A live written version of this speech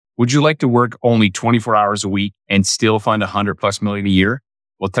Would you like to work only 24 hours a week and still fund 100 plus million a year?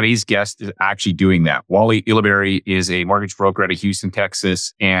 Well, today's guest is actually doing that. Wally Elibiary is a mortgage broker out of Houston,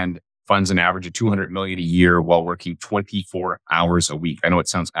 Texas, and funds an average of 200 million a year while working 24 hours a week. I know it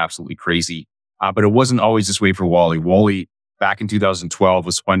sounds absolutely crazy, but it wasn't always this way for Wally. Wally, back in 2012,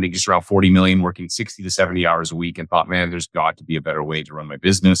 was funding just around 40 million, working 60 to 70 hours a week, and thought, man, there's got to be a better way to run my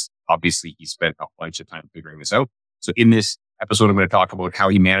business. Obviously, he spent a bunch of time figuring this out. So in this episode, I'm going to talk about how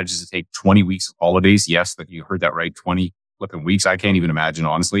he manages to take 20 weeks of holidays. Yes, that you heard that right. 20 flipping weeks. I can't even imagine,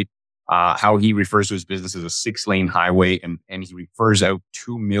 honestly. How he refers to his business as a 6-lane highway, and he refers out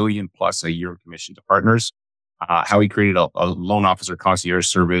 2 million plus a year of commission to partners. How he created a loan officer concierge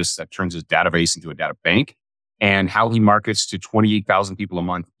service that turns his database into a data bank, and how he markets to 28,000 people a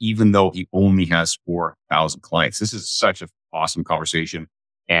month, even though he only has 4,000 clients. This is such an awesome conversation,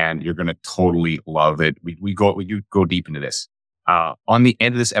 and you're going to totally love it. We go deep into this. On the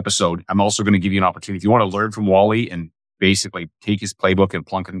end of this episode, I'm also going to give you an opportunity. If you want to learn from Wally and basically take his playbook and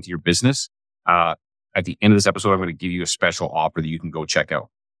plunk it into your business, at the end of this episode, I'm going to give you a special offer that you can go check out.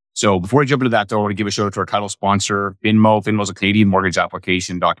 So before I jump into that, though, I want to give a shout out to our title sponsor, Finmo. Finmo is a Canadian mortgage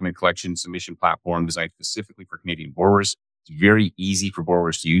application, document collection, submission platform designed specifically for Canadian borrowers. It's very easy for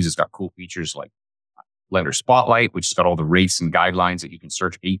borrowers to use. It's got cool features like Lender Spotlight, which has got all the rates and guidelines that you can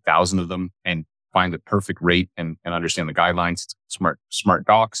search 8,000 of them and find the perfect rate and understand the guidelines. It's smart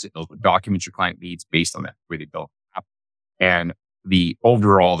docs. It documents your client needs based on that, the way they build. And the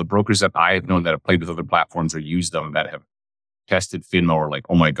brokers that I have known that have played with other platforms or used them that have tested Finmo are like,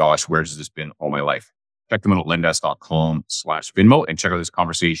 oh my gosh, where's this been all my life? Check them out at lendesk.com/Finmo and check out this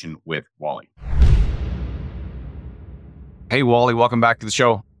conversation with Wally. Hey, Wally, welcome back to the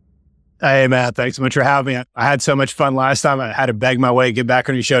show. Hey, Matt, thanks so much for having me. I had so much fun last time. I had to beg my way to get back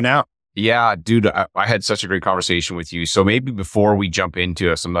on your show now. Yeah, dude, I had such a great conversation with you. So maybe before we jump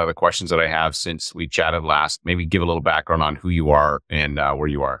into some of the questions that I have since we chatted last, maybe give a little background on who you are and where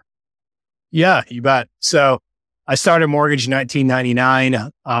you are. Yeah, you bet. So I started mortgage in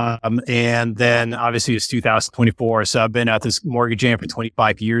 1999, and then obviously it's 2024. So I've been at this mortgage jam for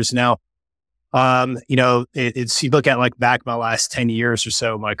 25 years now. It's you look at like back my last 10 years or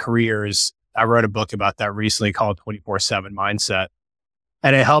so, my career is, I wrote a book about that recently called 24/7 Mindset.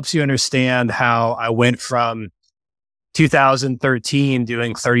 And it helps you understand how I went from 2013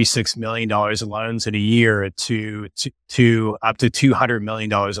 doing $36 million in loans in a year to up to $200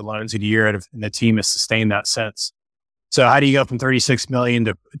 million in loans in a year. And the team has sustained that since. So how do you go from 36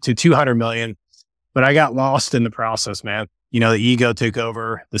 million to 200 million? But I got lost in the process, man. You know, the ego took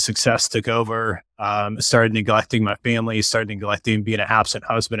over, the success took over, started neglecting my family, started neglecting being an absent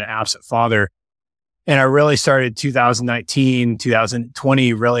husband, an absent father. And I really started 2019,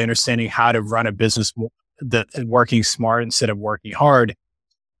 2020, really understanding how to run a business working smart instead of working hard.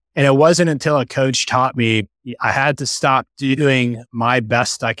 And it wasn't until a coach taught me I had to stop doing my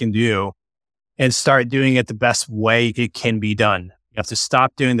best I can do and start doing it the best way it can be done. You have to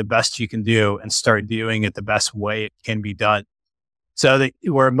stop doing the best you can do and start doing it the best way it can be done. So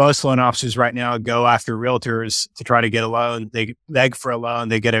where most loan officers right now go after realtors to try to get a loan, they beg for a loan,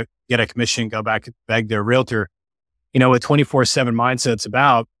 they get a commission, go back and beg their realtor. You know, what 24/7 Mindset's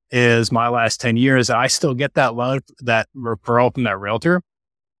about is my last 10 years, I still get that loan, that referral from that realtor.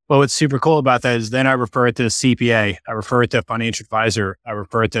 But what's super cool about that is then I refer it to a CPA, I refer it to a financial advisor, I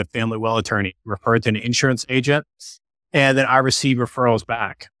refer it to a family will attorney, refer it to an insurance agent, and then I receive referrals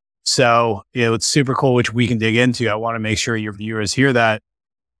back. So, it's super cool, which we can dig into. I want to make sure your viewers hear that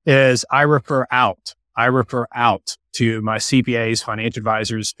is I refer out to my CPAs, financial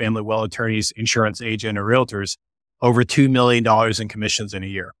advisors, family will attorneys, insurance agent, or realtors over $2 million in commissions in a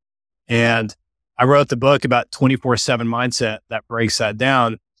year. And I wrote the book about 24/7 Mindset that breaks that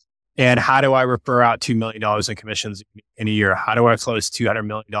down. And how do I refer out $2 million in commissions in a year? How do I close $200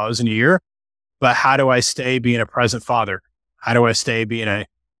 million in a year? But how do I stay being a present father? How do I stay being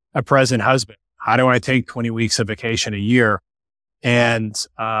a present husband? How do I take 20 weeks of vacation a year? And,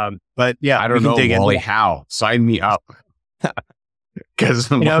 but yeah, I don't know, Wally, how? Sign me up. Because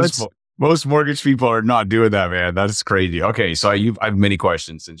most mortgage people are not doing that, man. That's crazy. Okay. So I have many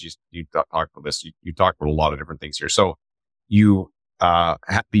questions since you talked about this. You talked about a lot of different things here. So you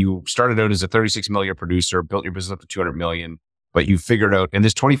started out as a 36 million producer, built your business up to 200 million, but you figured out, and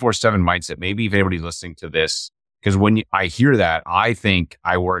this 24/7 mindset, maybe if anybody listening to this, because when I hear that, I think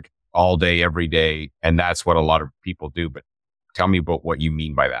I work all day, every day, and that's what a lot of people do. But tell me about what you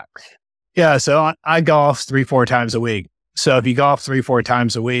mean by that. Yeah. So I golf 3-4 times a week. So if you golf 3-4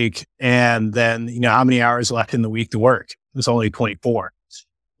 times a week, and then, how many hours left in the week to work? It's only 24.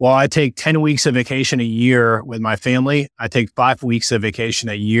 Well, I take 10 weeks of vacation a year with my family. I take 5 weeks of vacation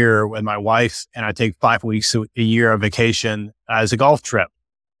a year with my wife, and I take 5 weeks a year of vacation as a golf trip.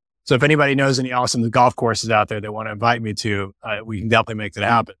 So if anybody knows any awesome golf courses out there they want to invite me to, we can definitely make that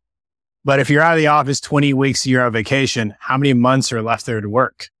happen. But if you're out of the office 20 weeks a year on vacation, how many months are left there to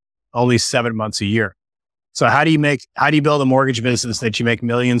work? Only 7 months a year. So how do you build a mortgage business that you make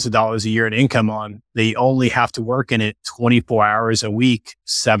millions of dollars a year in income on? They only have to work in it 24 hours a week,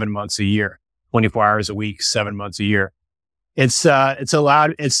 7 months a year, 24 hours a week, 7 months a year. It's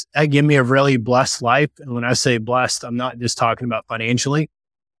given me a really blessed life. And when I say blessed, I'm not just talking about financially,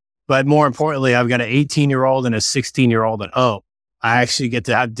 but more importantly, I've got an 18-year-old and a 16-year-old at home. I actually get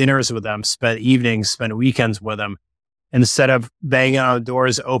to have dinners with them, spend evenings, spend weekends with them. Instead of banging on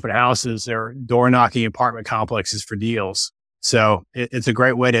doors, open houses, or door knocking apartment complexes for deals. So it's a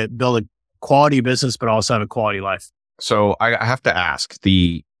great way to build a quality business, but also have a quality life. So I have to ask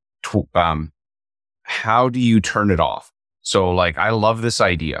how do you turn it off? So like, I love this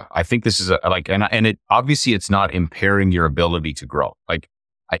idea. I think this is and it obviously it's not impairing your ability to grow. Like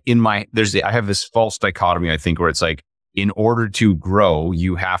I have this false dichotomy, I think, where it's like, in order to grow,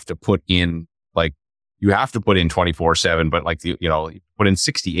 you have to put in 24/7, but like, put in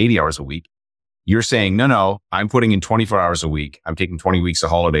 60, 80 hours a week. You're saying, no, I'm putting in 24 hours a week. I'm taking 20 weeks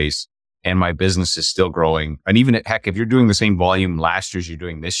of holidays and my business is still growing. And even if you're doing the same volume last year as you're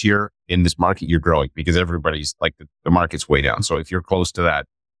doing this year in this market, you're growing because everybody's like the market's way down. So if you're close to that,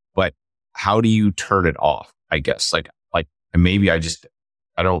 but how do you turn it off? I guess and maybe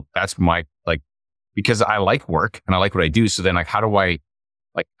that's my, because I like work and I like what I do. So then how do I,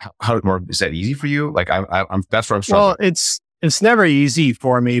 how more, is that easy for you? Like that's where I'm struggling. Well, it's never easy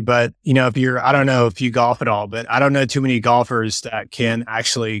for me, but I don't know if you golf at all, but I don't know too many golfers that can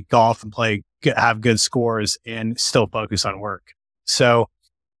actually golf and have good scores and still focus on work. So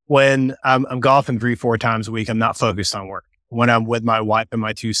when I'm golfing 3-4 times a week, I'm not focused on work. When I'm with my wife and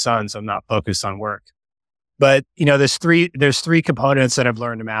my 2 sons, I'm not focused on work. But there's three components that I've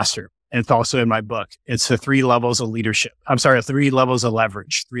learned to master. And it's also in my book. It's the 3 levels of leadership. 3 levels of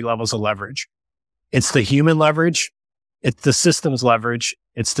leverage. 3 levels of leverage. It's the human leverage. It's the systems leverage.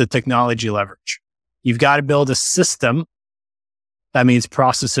 It's the technology leverage. You've got to build a system. That means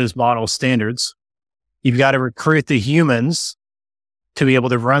processes, models, standards. You've got to recruit the humans to be able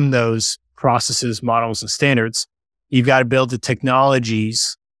to run those processes, models, and standards. You've got to build the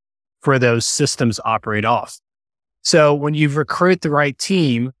technologies for those systems to operate off. So when you recruit the right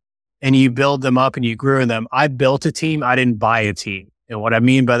team, and you build them up and you grew them. I built a team. I didn't buy a team. And what I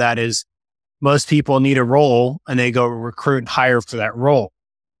mean by that is most people need a role and they go recruit and hire for that role.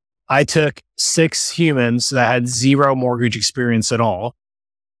 I took 6 humans that had 0 mortgage experience at all,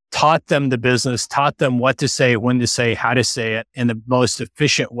 taught them the business, taught them what to say, when to say, how to say it in the most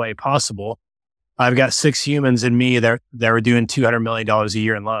efficient way possible. I've got 6 humans in me that were doing $200 million a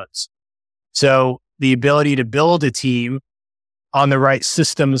year in loans. So the ability to build a team on the right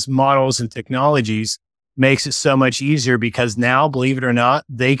systems, models, and technologies makes it so much easier because now, believe it or not,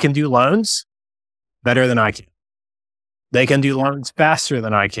 they can do loans better than I can. They can do loans faster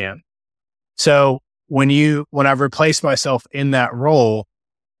than I can. So when I've replaced myself in that role,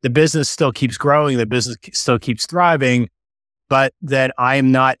 the business still keeps growing, the business still keeps thriving, but that I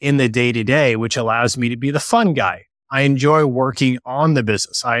am not in the day-to-day, which allows me to be the fun guy. I enjoy working on the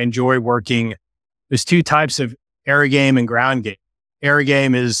business. There's 2 types of air game and ground game. Air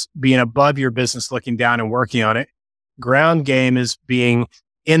game is being above your business, looking down and working on it. Ground game is being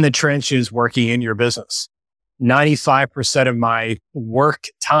in the trenches, working in your business. 95% of my work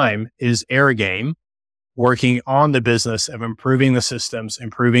time is air game, working on the business of improving the systems,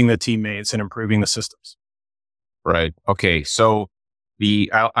 improving the teammates, and improving the systems. Right. Okay. So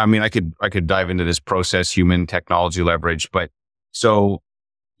I could dive into this process, human, technology, leverage, but so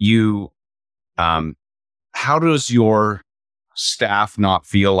how does your staff not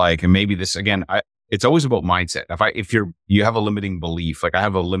feel like, and maybe this again, it's always about mindset. If you have a limiting belief, like I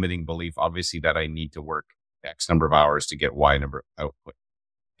have a limiting belief, obviously that I need to work X number of hours to get Y number of output.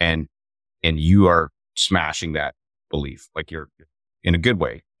 And you are smashing that belief, like you're in a good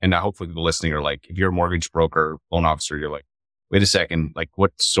way. And hopefully people listening are like, if you're a mortgage broker, loan officer, you're like, wait a second, like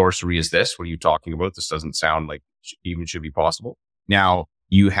what sorcery is this? What are you talking about? This doesn't sound like even should be possible. Now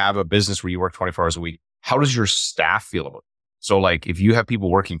you have a business where you work 24 hours a week. How does your staff feel about it? So like, if you have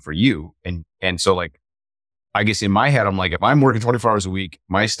people working for you and so like, I guess in my head, I'm like, if I'm working 24 hours a week,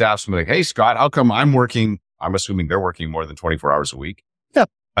 my staff's gonna be like, hey, Scott, how come I'm assuming they're working more than 24 hours a week. Yeah.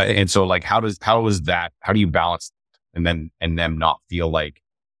 And so like, how do you balance and them not feel like,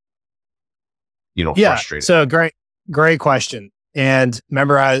 frustrated? So great question. And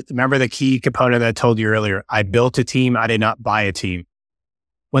remember the key component that I told you earlier. I built a team. I did not buy a team.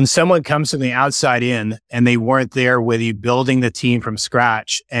 When someone comes from the outside in and they weren't there with you building the team from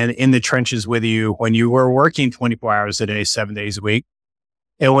scratch and in the trenches with you when you were working 24 hours a day, 7 days a week,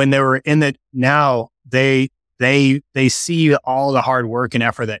 and when they were in the now, they see all the hard work and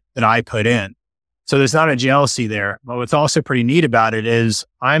effort that I put in. So there's not a jealousy there. But what's also pretty neat about it is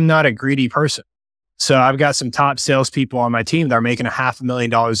I'm not a greedy person. So I've got some top salespeople on my team that are making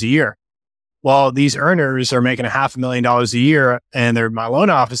 $500,000 a year. Well, these earners are making $500,000 a year and they're my loan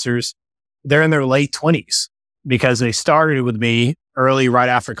officers. They're in their late 20s because they started with me early, right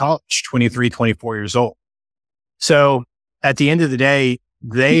after college, 23, 24 years old. So at the end of the day,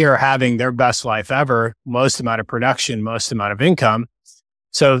 they are having their best life ever, most amount of production, most amount of income.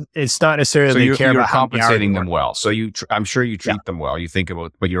 So it's not necessarily you're about compensating them well. So I'm sure you treat them well. You think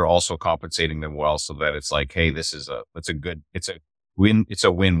about, but you're also compensating them well so that it's like, hey, it's a win. It's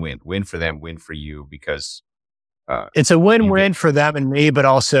a win for them, win for you, because it's a win-win for them and me, but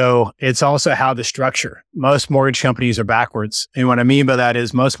it's also how the structure. Most mortgage companies are backwards. And what I mean by that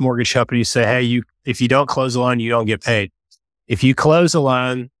is most mortgage companies say, hey, if you don't close a loan, you don't get paid. If you close a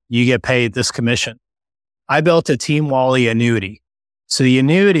loan, you get paid this commission. I built a Team Wally annuity. So the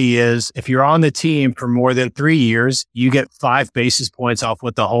annuity is if you're on the team for more than 3 years, you get 5 basis points off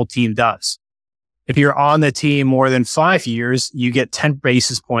what the whole team does. If you're on the team more than 5 years, you get 10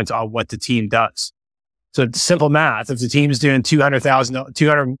 basis points off what the team does. So it's simple math. If the team is doing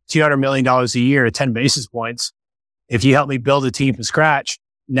 $200 million a year at 10 basis points, if you help me build a team from scratch,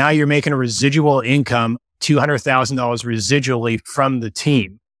 now you're making a residual income, $200,000 residually from the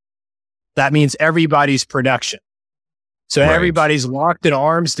team. That means everybody's production. So everybody's locked in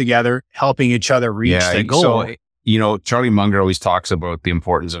arms together, helping each other reach the goal. So, Charlie Munger always talks about the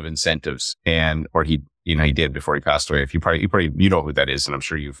importance of incentives, he did before he passed away. If you know who that is, and I'm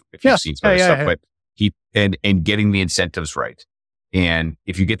sure you've seen some of his stuff, but and getting the incentives right. And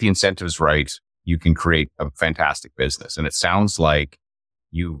if you get the incentives right, you can create a fantastic business. And it sounds like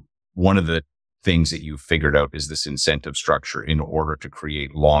one of the things that you figured out is this incentive structure in order to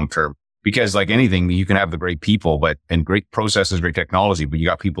create long-term. Because like anything, you can have the great people, and great processes, great technology, but you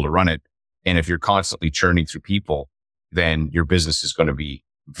got people to run it. And if you're constantly churning through people, then your business is going to be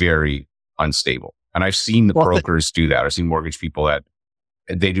very unstable. And I've seen the brokers do that. I've seen mortgage people that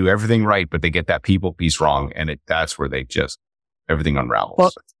they do everything right, but they get that people piece wrong. And that's where everything unravels.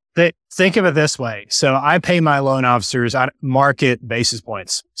 Well, think of it this way. So I pay my loan officers at market basis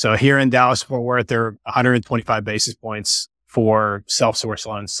points. So here in Dallas-Fort Worth, there are 125 basis points for self-source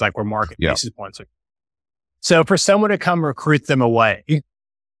loans. It's like where market basis points are. So for someone to come recruit them away,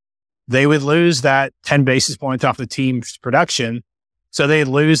 they would lose that 10 basis points off the team's production. So they'd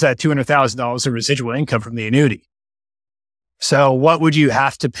lose that $200,000 of residual income from the annuity. So what would you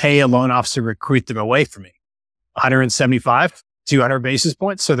have to pay a loan officer to recruit them away from me? 175, 200 basis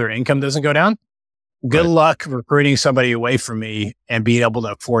points so their income doesn't go down? Good luck recruiting somebody away from me and being able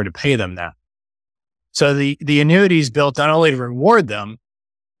to afford to pay them that. So the annuity is built not only to reward them,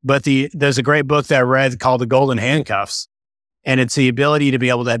 but there's a great book that I read called The Golden Handcuffs. And it's the ability to be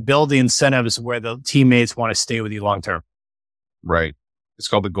able to build the incentives where the teammates want to stay with you long term. Right. It's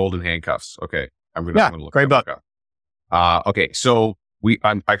called The Golden Handcuffs. Okay. I'm going to look great book. Okay. So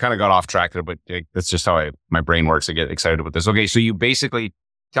I kind of got off track there, but that's just how my brain works. I get excited about this. Okay. So you basically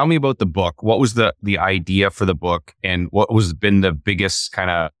tell me about the book. What was the idea for the book, and what was been the biggest kind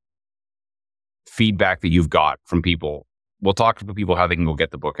of feedback that you've got from people? We'll talk to people how they can go get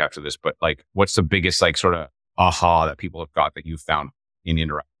the book after this, but like, what's the biggest sort of aha that people have got that you've found in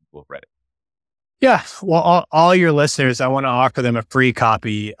interacting with Reddit? Yeah. Well, all your listeners, I want to offer them a free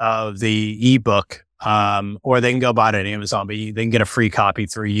copy of the ebook, or they can go buy it at Amazon, but they can get a free copy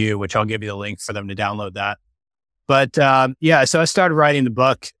through you, which I'll give you the link for them to download that. But so I started writing the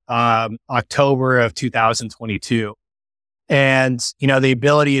book October of 2022. And, the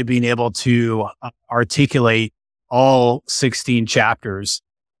ability of being able to articulate all 16 chapters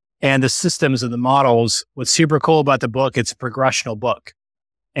and the systems and the models. What's super cool about the book, it's a progressional book.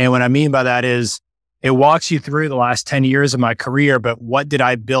 And what I mean by that is it walks you through the last 10 years of my career, but what did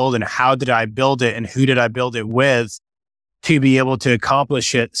I build and how did I build it and who did I build it with to be able to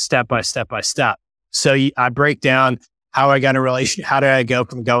accomplish it step by step by step. So I break down how I got a relation. How did I go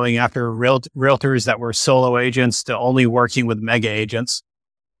from going after realtors that were solo agents to only working with mega agents?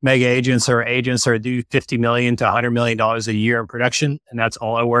 Mega agents are agents that do $50 million to $100 million a year in production. And that's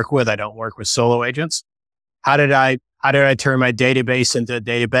all I work with. I don't work with solo agents. How did I turn my database into a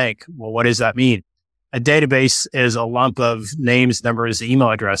data bank? Well, what does that mean? A database is a lump of names, numbers,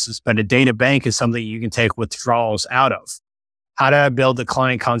 email addresses, but a data bank is something you can take withdrawals out of. how do I build the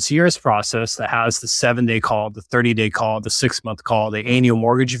client concierge process that has the 7-day call, the 30-day call, the 6-month call, the annual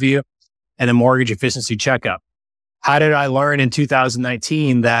mortgage review, and the mortgage efficiency checkup? How did I learn in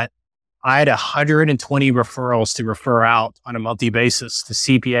 2019 that I had 120 referrals to refer out on a monthly basis to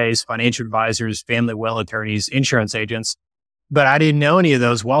CPAs, financial advisors, family will attorneys, insurance agents, but I didn't know any of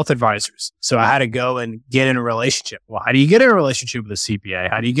those wealth advisors. So I had to go and get in a relationship. Well, how do you get in a relationship with a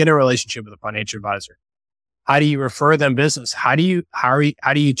CPA? How do you get in a relationship with a financial advisor? How do you refer them business? How do you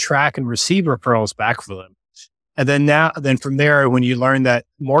track and receive referrals back for them? And then from there, when you learn that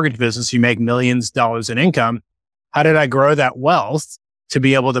mortgage business, you make millions of dollars in income. How did I grow that wealth to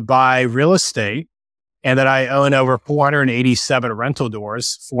be able to buy real estate? And that I own over 487 rental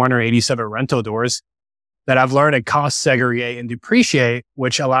doors that I've learned to cost segregate and depreciate,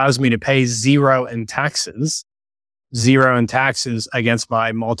 which allows me to pay zero in taxes against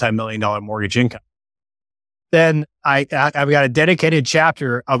my multi-million-dollar mortgage income. Then I've got a dedicated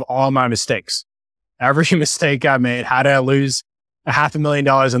chapter of all my mistakes. Every mistake I made. How did I lose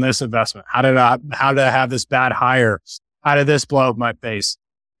 $500,000 in this investment? How did I have this bad hire? How did this blow up my face?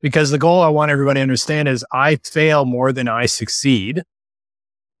 Because the goal I want everybody to understand is I fail more than I succeed.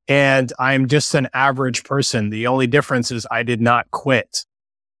 And I'm just an average person. The only difference is I did not quit.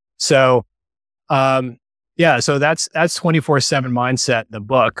 So, so that's 24/7 mindset, the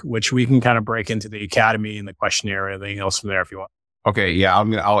book, which we can kind of break into the academy and the questionnaire and everything else from there if you want. Okay. Yeah.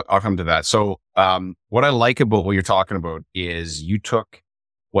 I'll come to that. So, what I like about what you're talking about is you took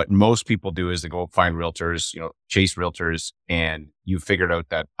what most people do is they go find realtors, chase realtors, and you figured out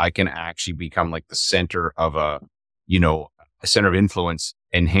that I can actually become like the center of a center of influence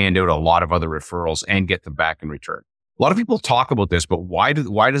and hand out a lot of other referrals and get them back in return. A lot of people talk about this, but why does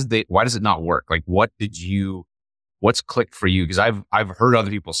it not work? Like, what's clicked for you? Because I've heard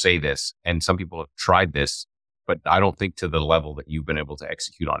other people say this, and some people have tried this, but I don't think to the level that you've been able to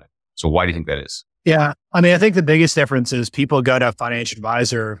execute on it. So why do you think that is? Yeah. I mean, I think the biggest difference is people go to a financial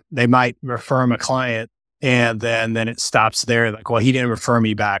advisor, they might refer them a client, and then it stops there. Like, well, he didn't refer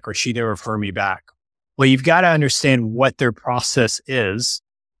me back or she didn't refer me back. Well, you've got to understand what their process is,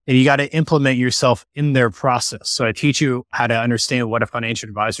 and you got to implement yourself in their process. So I teach you how to understand what a financial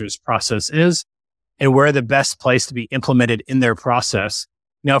advisor's process is and where the best place to be implemented in their process.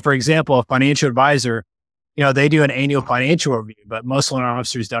 For example, a financial advisor, they do an annual financial review, but most loan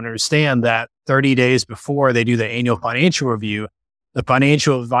officers don't understand that 30 days before they do the annual financial review, the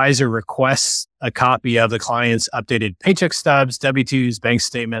financial advisor requests a copy of the client's updated paycheck stubs, W-2s, bank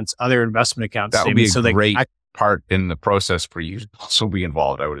statements, other investment account statements. That would be a great part in the process for you to also be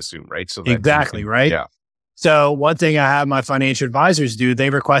involved, I would assume, right? So exactly, right? Yeah. So one thing I have my financial advisors do, they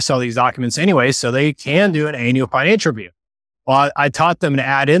request all these documents anyway, so they can do an annual financial review. Well, I taught them to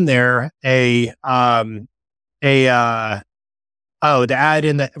add in there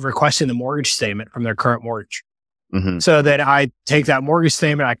requesting the mortgage statement from their current mortgage. Mm-hmm. So that I take that mortgage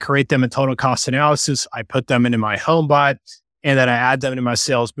statement, I create them a total cost analysis, I put them into my home bot, and then I add them to my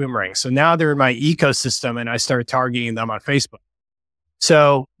sales boomerang. So now they're in my ecosystem and I start targeting them on Facebook.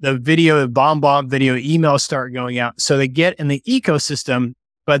 So the bomb video emails start going out. So they get in the ecosystem,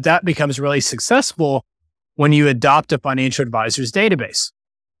 but that becomes really successful when you adopt a financial advisor's database.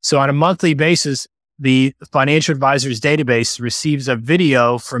 So on a monthly basis, the financial advisor's database receives a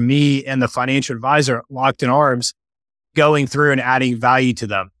video from me and the financial advisor locked in arms, going through and adding value to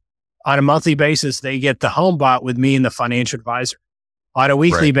them. On a monthly basis, they get the home bot with me and the financial advisor. On a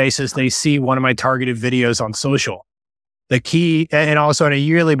weekly basis, they see one of my targeted videos on social. The key, and also on a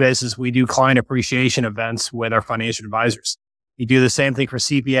yearly basis, we do client appreciation events with our financial advisors. You do the same thing for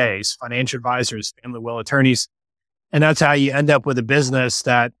CPAs, financial advisors, family will attorneys. And that's how you end up with a business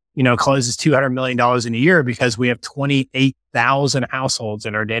that, closes $200 million in a year because we have 28,000 households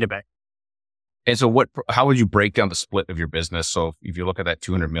in our database. And so how would you break down the split of your business? So if you look at that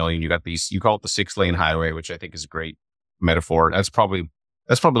 200 million, you got you call it the 6-lane highway, which I think is a great metaphor. That's probably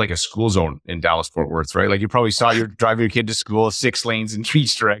like a school zone in Dallas, Fort Worth, right? Like you probably saw you're driving your kid to school, 6 lanes in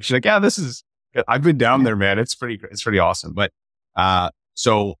each direction. Like, yeah, this is, I've been down there, man. It's pretty awesome. But,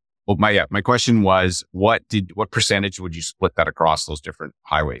 my question was, what percentage would you split that across those different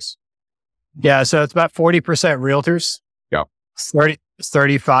highways? Yeah. So it's about 40% realtors. Yeah. 35%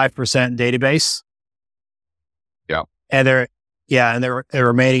 database. Yeah. And the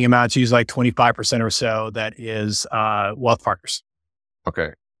remaining amounts use like 25% or so that is wealth partners.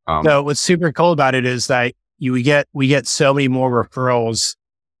 Okay. So what's super cool about it is that we get so many more referrals.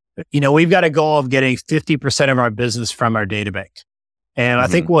 We've got a goal of getting 50% of our business from our data bank. And I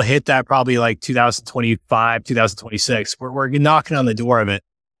think we'll hit that probably like 2025, 2026. We're knocking on the door of it.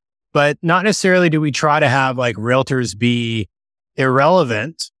 But not necessarily do we try to have like realtors be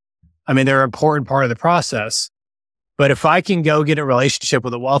irrelevant. I mean, they're an important part of the process. But if I can go get a relationship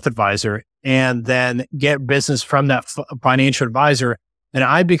with a wealth advisor and then get business from that financial advisor, then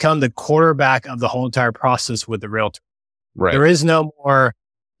I become the quarterback of the whole entire process with the realtor. Right. There is no more,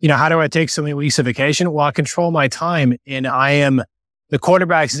 how do I take so many weeks of vacation? Well, I control my time, and I am the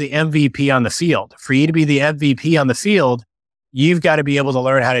quarterback is the MVP on the field. For you to be the MVP on the field, you've got to be able to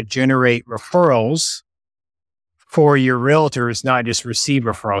learn how to generate referrals for your realtors, not just receive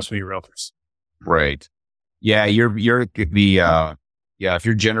referrals from your realtors. Right. Yeah. You're the, if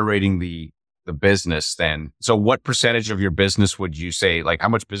you're generating the business, then, so what percentage of your business would you say, like how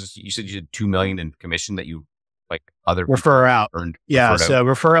much business, you said you did 2 million in commission that you like other refer out. Earned, yeah. So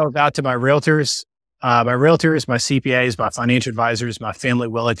referrals out to my realtors, my CPAs, my financial advisors, my family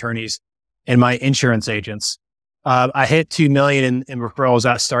will attorneys, and my insurance agents. I hit 2 million in referrals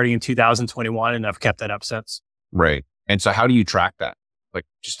out starting in 2021, and I've kept that up since. Right. And so how do you track that? Like,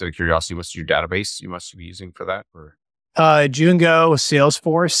 just out of curiosity, what's your database you must be using for that? Or Jungo,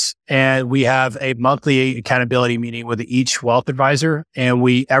 Salesforce, and we have a monthly accountability meeting with each wealth advisor.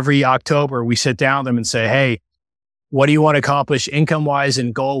 And every October, we sit down with them and say, hey, what do you want to accomplish income-wise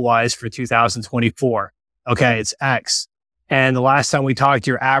and goal-wise for 2024? Okay, it's X. And the last time we talked,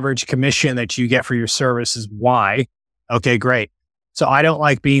 your average commission that you get for your service is Y. Okay, great. So I don't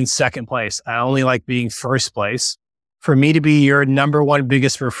like being second place. I only like being first place. For me to be your number one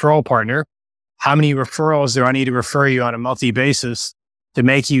biggest referral partner, how many referrals do I need to refer you on a monthly basis to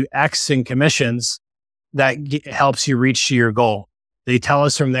make you X in commissions that helps you reach your goal? They tell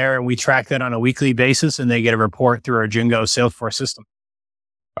us from there, and we track that on a weekly basis, and they get a report through our Jungo Salesforce system.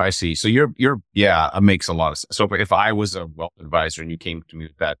 I see. So it makes a lot of sense. So if I was a wealth advisor and you came to me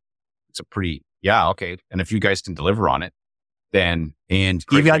with that, it's a pretty, okay. And if you guys can deliver on it, then, and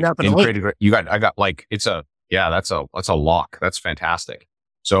you've got nothing to lose. That's a lock. That's fantastic.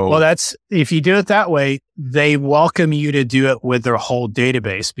 So, well, if you do it that way, they welcome you to do it with their whole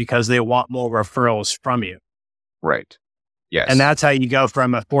database because they want more referrals from you. Right. Yes. And that's how you go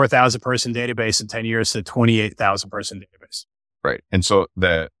from a 4,000 person database in 10 years to 28,000 person database. Right. And so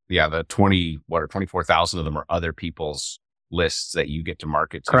the 24,000 of them are other people's lists that you get to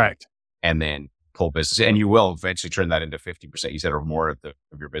market to. Correct. And then pull business. And you will eventually turn that into 50%. You said, or more of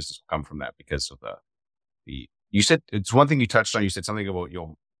your business will come from that because of you said, it's one thing you touched on. You said something about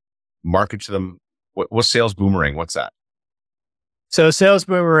you'll market to them. What's Sales Boomerang? What's that? So Sales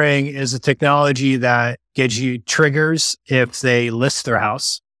Boomerang is a technology that gets you triggers if they list their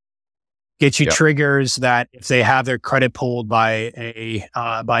house, gets you triggers that if they have their credit pulled by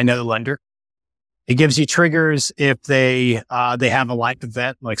another lender. It gives you triggers if they have a life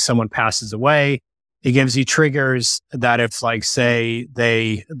event, like someone passes away. It gives you triggers that if, like, say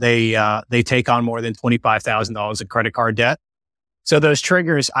they take on more than $25,000 of credit card debt. So those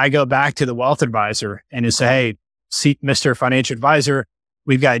triggers, I go back to the wealth advisor and just say, hey, see, Mr. Financial Advisor,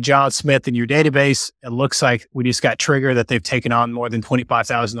 we've got John Smith in your database. It looks like we just got triggered that they've taken on more than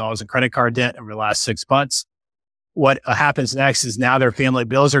 $25,000 in credit card debt over the last 6 months. What happens next is now their family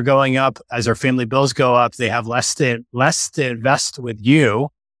bills are going up. As their family bills go up, they have less to invest with you.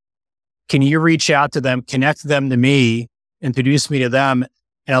 Can you reach out to them, connect them to me, introduce me to them,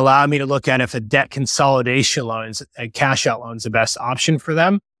 and allow me to look at if a debt consolidation loans, a cash out loan is the best option for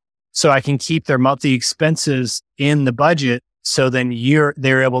them, so I can keep their monthly expenses in the budget. So then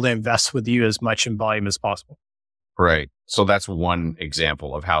they're able to invest with you as much in volume as possible. Right. So that's one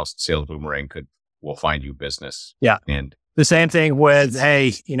example of how Sales Boomerang will find you business. Yeah. And the same thing with,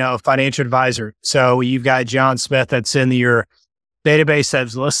 hey, financial advisor. So you've got John Smith that's in your database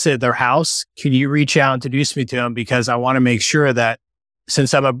that's listed their house. Can you reach out and introduce me to him? Because I want to make sure that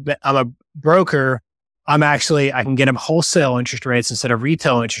since I'm a broker, I can get them wholesale interest rates instead of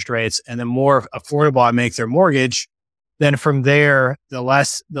retail interest rates. And the more affordable I make their mortgage, then from there, the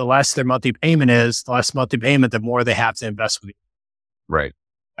less their monthly payment is, the more they have to invest with you. Right.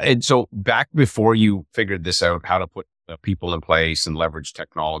 And so back before you figured this out, how to put people in place and leverage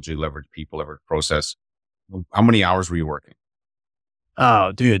technology, leverage people, leverage process, how many hours were you working?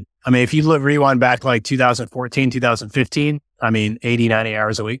 Oh, dude. I mean, if you rewind back like 2014, 2015, 80, 90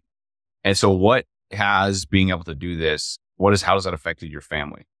 hours a week. And so what has being able to do this, how does that affected your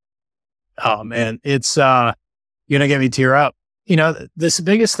family? Oh man, it's, you're going to get me tear up. This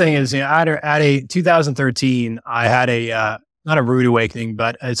biggest thing is, at a 2013, I had not a rude awakening,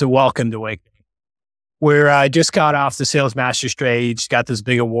 but it's a welcomed awakening where I just got off the sales master stage, got this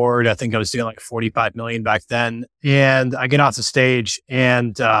big award. I think I was doing like 45 million back then. And I get off the stage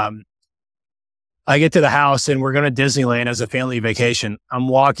and, I get to the house and we're going to Disneyland as a family vacation. I'm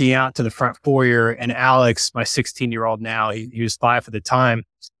walking out to the front foyer and Alex, my 16-year-old now, he was 5 at the time.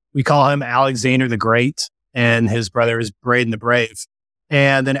 We call him Alexander the Great and his brother is Braden the Brave.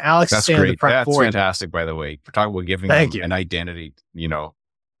 And then Alex is standing in the front foyer. That's fantastic, by the way. We're talking about giving them an identity,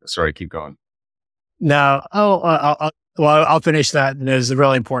 Sorry, keep going. No. I'll finish that. And there's a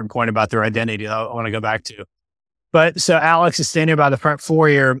really important point about their identity I want to go back to. But so Alex is standing by the front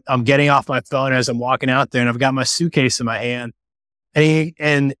foyer. I'm getting off my phone as I'm walking out there and I've got my suitcase in my hand.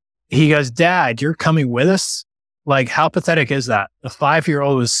 And he goes, Dad, you're coming with us? Like, how pathetic is that? The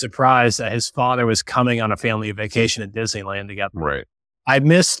 5-year-old was surprised that his father was coming on a family vacation at Disneyland together. Right. I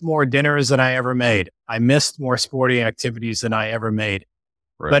missed more dinners than I ever made. I missed more sporting activities than I ever made.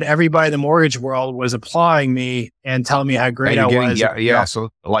 Right. But everybody in the mortgage world was applauding me and telling me how great I was. Yeah. So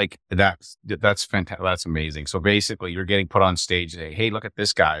like that's fantastic. That's amazing. So basically you're getting put on stage and say, hey, look at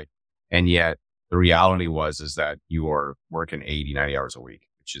this guy. And yet the reality is that you are working 80, 90 hours a week,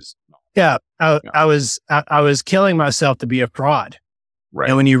 which is. I was killing myself to be a fraud. Right.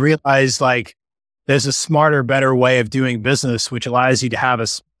 And when you realize like there's a smarter, better way of doing business, which allows you to have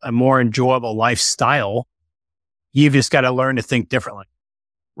a more enjoyable lifestyle, you've just got to learn to think differently.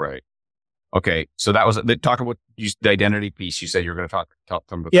 Right. Okay. So that was talk about the identity piece. You said you were going to talk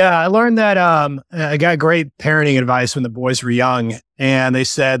them about. Yeah, I learned that. I got great parenting advice when the boys were young, and they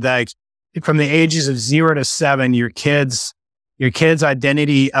said that from the ages of 0 to 7, your kids'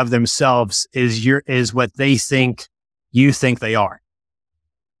 identity of themselves is what they think you think they are.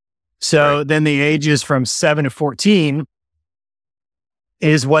 So then the ages from 7 to 14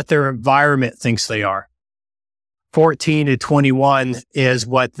 is what their environment thinks they are. 14 to 21 is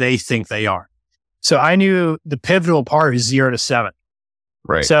what they think they are. So I knew the pivotal part is 0 to 7.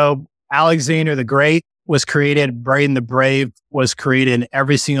 Right. So Alexander the Great was created. Braden the Brave was created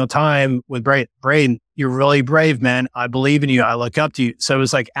every single time with Braden. Braden, you're really brave, man. I believe in you. I look up to you. So it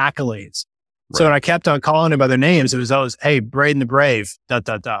was like accolades. Right. So when I kept on calling them by their names, it was always, hey, Braden the Brave, ...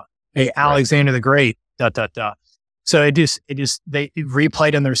 Hey, Alexander the Great, ... So it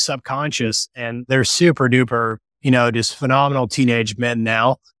replayed in their subconscious and they're super duper, just phenomenal teenage men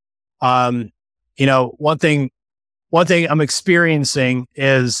now. One thing I'm experiencing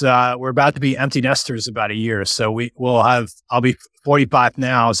is, we're about to be empty nesters about a year. So I'll be 45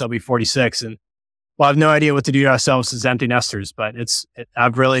 now, so I'll be 46 and we'll have no idea what to do to ourselves as empty nesters, but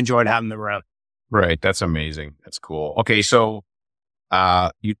I've really enjoyed having them around. Right. That's amazing. That's cool. Okay. So,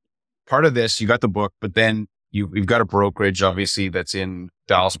 part of this, you got the book, but then you've got a brokerage, obviously, that's in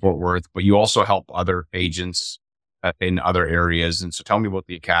Dallas, Fort Worth, but you also help other agents in other areas. And so tell me about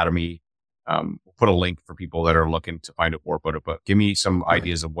the Academy. We'll put a link for people that are looking to find out more about it, but give me some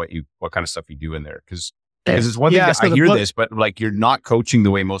ideas of what kind of stuff you do in there. Cause it's one thing that I hear this, but like, you're not coaching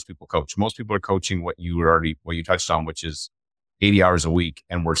the way most people coach. Most people are coaching what you touched on, which is 80 hours a week.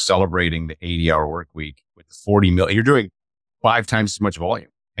 And we're celebrating the 80-hour work week with 40 million. You're doing 5 times as much volume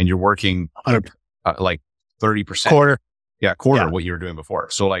and you're working like 30%. Quarter. Yeah. What you were doing before.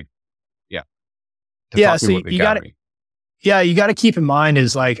 So like, so you got to, you got to keep in mind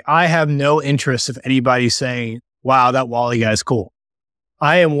is like, I have no interest of anybody saying, wow, that Wally guy's cool.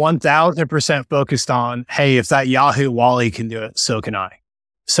 I am 1000% focused on, hey, if that Yahoo Wally can do it, so can I.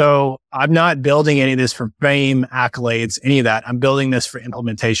 So I'm not building any of this for fame, accolades, any of that. I'm building this for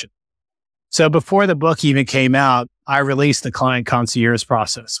implementation. So before the book even came out, I released the client concierge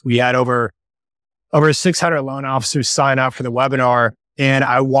process. We had over 600 loan officers sign up for the webinar, and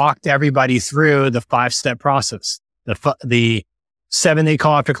I walked everybody through the 5-step process. The 7-day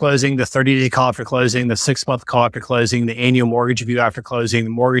call after closing, the 30-day call after closing, the 6-month call after closing, the annual mortgage review after closing, the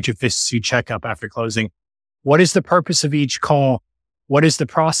mortgage efficiency checkup after closing. What is the purpose of each call? What is the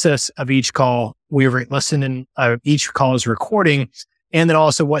process of each call? We listen and each call is recording, and then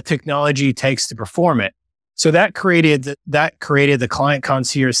also what technology it takes to perform it. So that created the client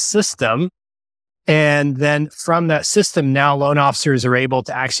concierge system. And then from that system, now loan officers are able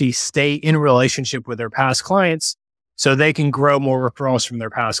to actually stay in relationship with their past clients so they can grow more referrals from their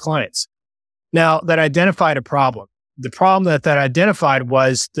past clients. Now, that identified a problem. The problem that identified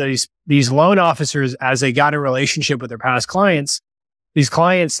was these loan officers, as they got in relationship with their past clients, these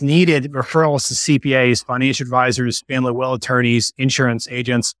clients needed referrals to CPAs, financial advisors, family will attorneys, insurance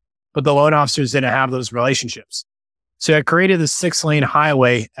agents, but the loan officers didn't have those relationships. So I created the 6-lane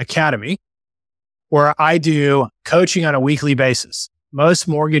highway academy where I do coaching on a weekly basis. Most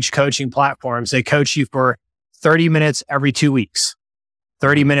mortgage coaching platforms, they coach you for 30 minutes every 2 weeks,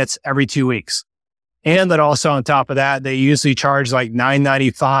 30 minutes every 2 weeks. And then also on top of that, they usually charge like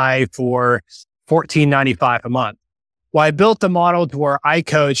 $9.95 for $14.95 a month. Well, I built the model to where I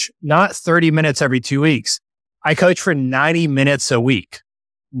coach not 30 minutes every 2 weeks. I coach for 90 minutes a week,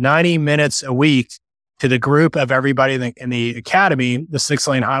 90 minutes a week to the group of everybody in the academy, the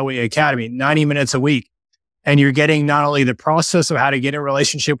 6-Lane Highway Academy, 90 minutes a week. And you're getting not only the process of how to get in a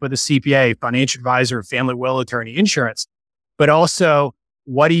relationship with a CPA, financial advisor, family will attorney, insurance, but also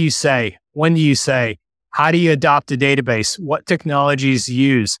what do you say? When do you say? How do you adopt a database? What technologies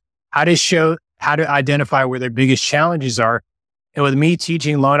use? How to identify where their biggest challenges are. And with me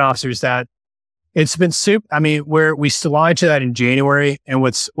teaching loan officers that, it's been super. I mean, we still launched that in January. And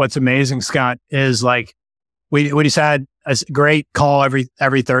what's amazing, Scott, is like we just had a great call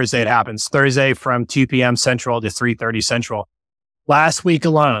every Thursday. It happens Thursday from 2 p.m. Central to 3:30 Central. Last week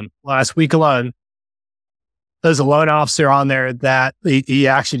alone, there's a loan officer on there that he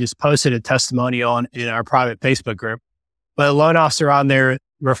actually just posted a testimonial in our private Facebook group. But a loan officer on there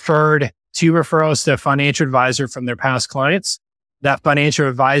referred 2 referrals to a financial advisor from their past clients. That financial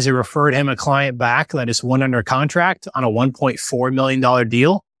advisor referred him a client back that is won under contract on a $1.4 million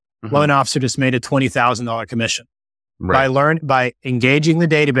deal. Mm-hmm. Loan officer just made a $20,000 commission. Right. By engaging the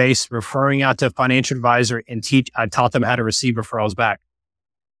database, referring out to a financial advisor, and I taught them how to receive referrals back.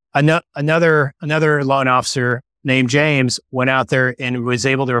 Another loan officer named James went out there and was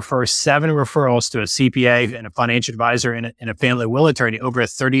able to refer 7 referrals to a CPA and a financial advisor and a family will attorney over a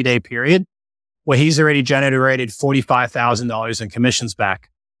 30-day period. Well, he's already generated $45,000 in commissions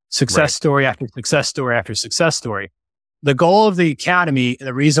back. Success story after success story after success story. The goal of the academy, and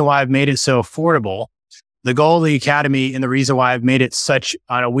the reason why I've made it so affordable, the goal of the academy and the reason why I've made it such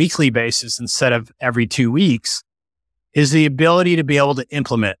on a weekly basis instead of every 2 weeks is the ability to be able to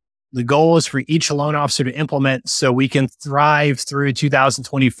implement. The goal is for each loan officer to implement so we can thrive through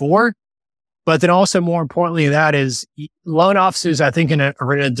 2024. But then also more importantly, that is loan officers, I think,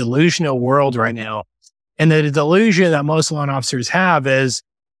 are in a delusional world right now. And the delusion that most loan officers have is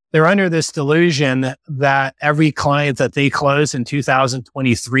they're under this delusion that every client that they close in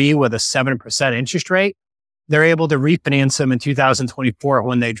 2023 with a 7% interest rate, they're able to refinance them in 2024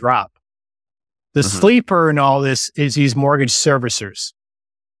 when they drop. The sleeper in all this is these mortgage servicers.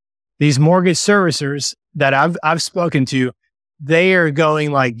 These mortgage servicers that I've spoken to, they are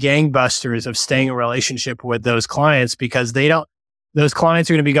going like gangbusters of staying in a relationship with those clients because those clients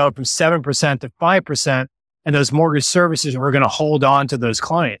are going to be going from 7% to 5%, and those mortgage servicers are going to hold on to those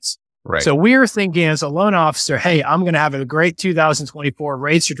clients. Right. So we're thinking as a loan officer, hey, I'm going to have a great 2024,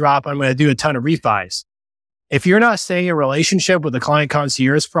 rates are drop, I'm going to do a ton of refis. If you're not staying in a relationship with the client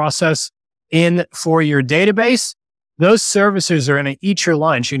concierge process for your database, those servicers are going to eat your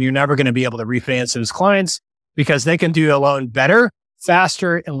lunch and you're never going to be able to refinance those clients because they can do a loan better,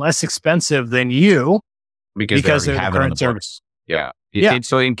 faster, and less expensive than you because they're the current service. Yeah.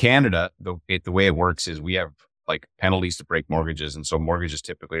 So in Canada, the way it works is we have like penalties to break mortgages. And so mortgages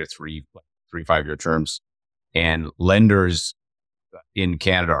typically are 3-5-year terms. And lenders in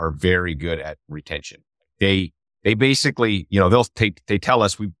Canada are very good at retention. They basically, they tell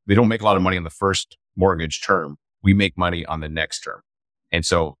us they don't make a lot of money on the first mortgage term. We make money on the next term. And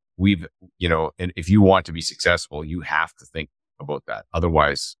so and if you want to be successful, you have to think about that.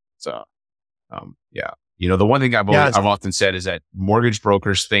 Otherwise, it's the one thing I've often said is that mortgage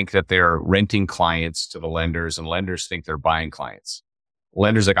brokers think that they're renting clients to the lenders and lenders think they're buying clients.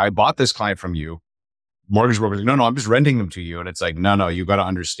 Lenders like, I bought this client from you. Mortgage brokers like, no, I'm just renting them to you. And it's like, no, you got to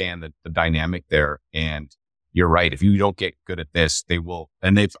understand the dynamic there. And you're right. If you don't get good at this, they will,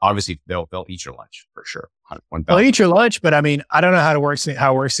 and they'll eat your lunch for sure. They'll eat your lunch, but I mean, I don't know how it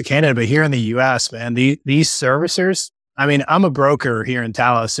works in Canada, but here in the US, man, these servicers, I mean, I'm a broker here in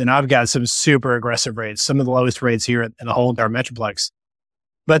Dallas and I've got some super aggressive rates, some of the lowest rates here in the whole entire Metroplex.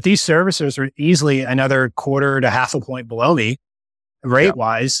 But these servicers are easily another 1/4 to 1/2 point below me rate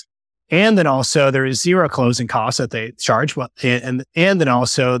wise. And then also there is 0 closing costs that they charge. And then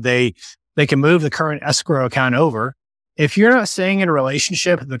also they can move the current escrow account over. If you're not staying in a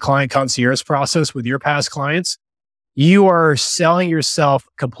relationship with the client concierge process with your past clients, you are selling yourself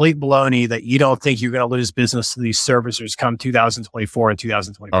complete baloney that you don't think you're going to lose business to these servicers come 2024 and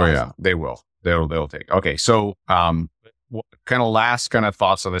 2025. Oh yeah, they will. They'll take. Okay. So, kind of last kind of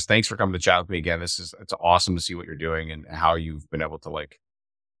thoughts on this. Thanks for coming to chat with me again. It's awesome to see what you're doing and how you've been able to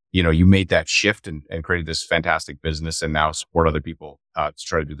you made that shift and created this fantastic business and now support other people to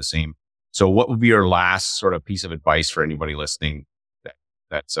try to do the same. So what would be your last sort of piece of advice for anybody listening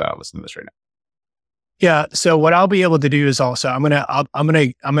that's listening to this right now? Yeah. So what I'll be able to do is also, I'm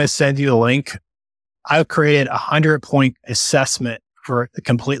going to send you the link. I've created a 100-point assessment for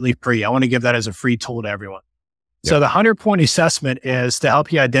completely free. I want to give that as a free tool to everyone. Yep. So the 100-point assessment is to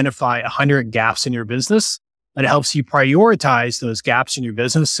help you identify 100 gaps in your business and it helps you prioritize those gaps in your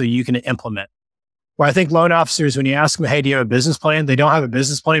business so you can implement. Where I think loan officers, when you ask them, hey, do you have a business plan? They don't have a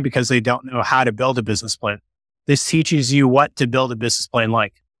business plan because they don't know how to build a business plan. This teaches you what to build a business plan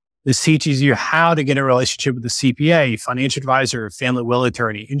like. This teaches you how to get a relationship with a CPA, financial advisor, family will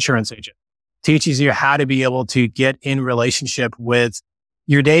attorney, insurance agent. Teaches you how to be able to get in relationship with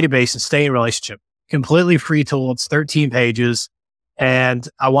your database and stay in relationship. Completely free tool. It's 13 pages. And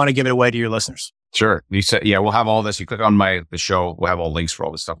I want to give it away to your listeners. Sure. You said, yeah, we'll have all this. You click on the show. We'll have all links for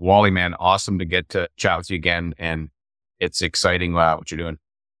all this stuff. Wally, man, awesome to get to chat with you again. And it's exciting what you're doing.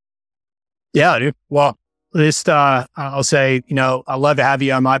 Yeah, dude. Well, I'll say, I'd love to have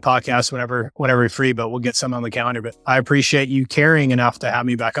you on my podcast whenever you're free, but we'll get some on the calendar. But I appreciate you caring enough to have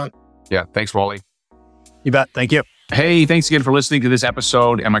me back on. Yeah. Thanks, Wally. You bet. Thank you. Hey, thanks again for listening to this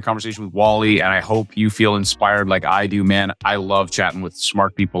episode and my conversation with Wally. And I hope you feel inspired like I do, man. I love chatting with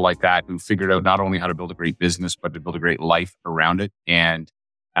smart people like that who figured out not only how to build a great business, but to build a great life around it. And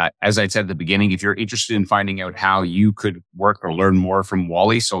as I said at the beginning, if you're interested in finding out how you could work or learn more from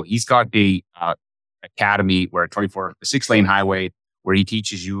Wally, so he's got a academy where a 6-lane highway where he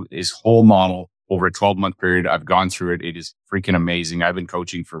teaches you his whole model over a 12-month period. I've gone through it. It is freaking amazing. I've been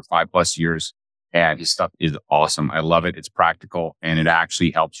coaching for 5+ years. And his stuff is awesome. I love it. It's practical and it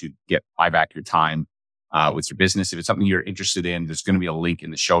actually helps you buy back your time with your business. If it's something you're interested in, there's going to be a link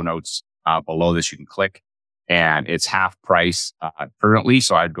in the show notes below this. You can click and it's half price currently.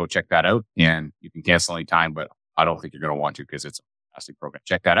 So I'd go check that out and you can cancel anytime, but I don't think you're going to want to because it's a fantastic program.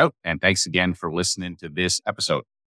 Check that out. And thanks again for listening to this episode.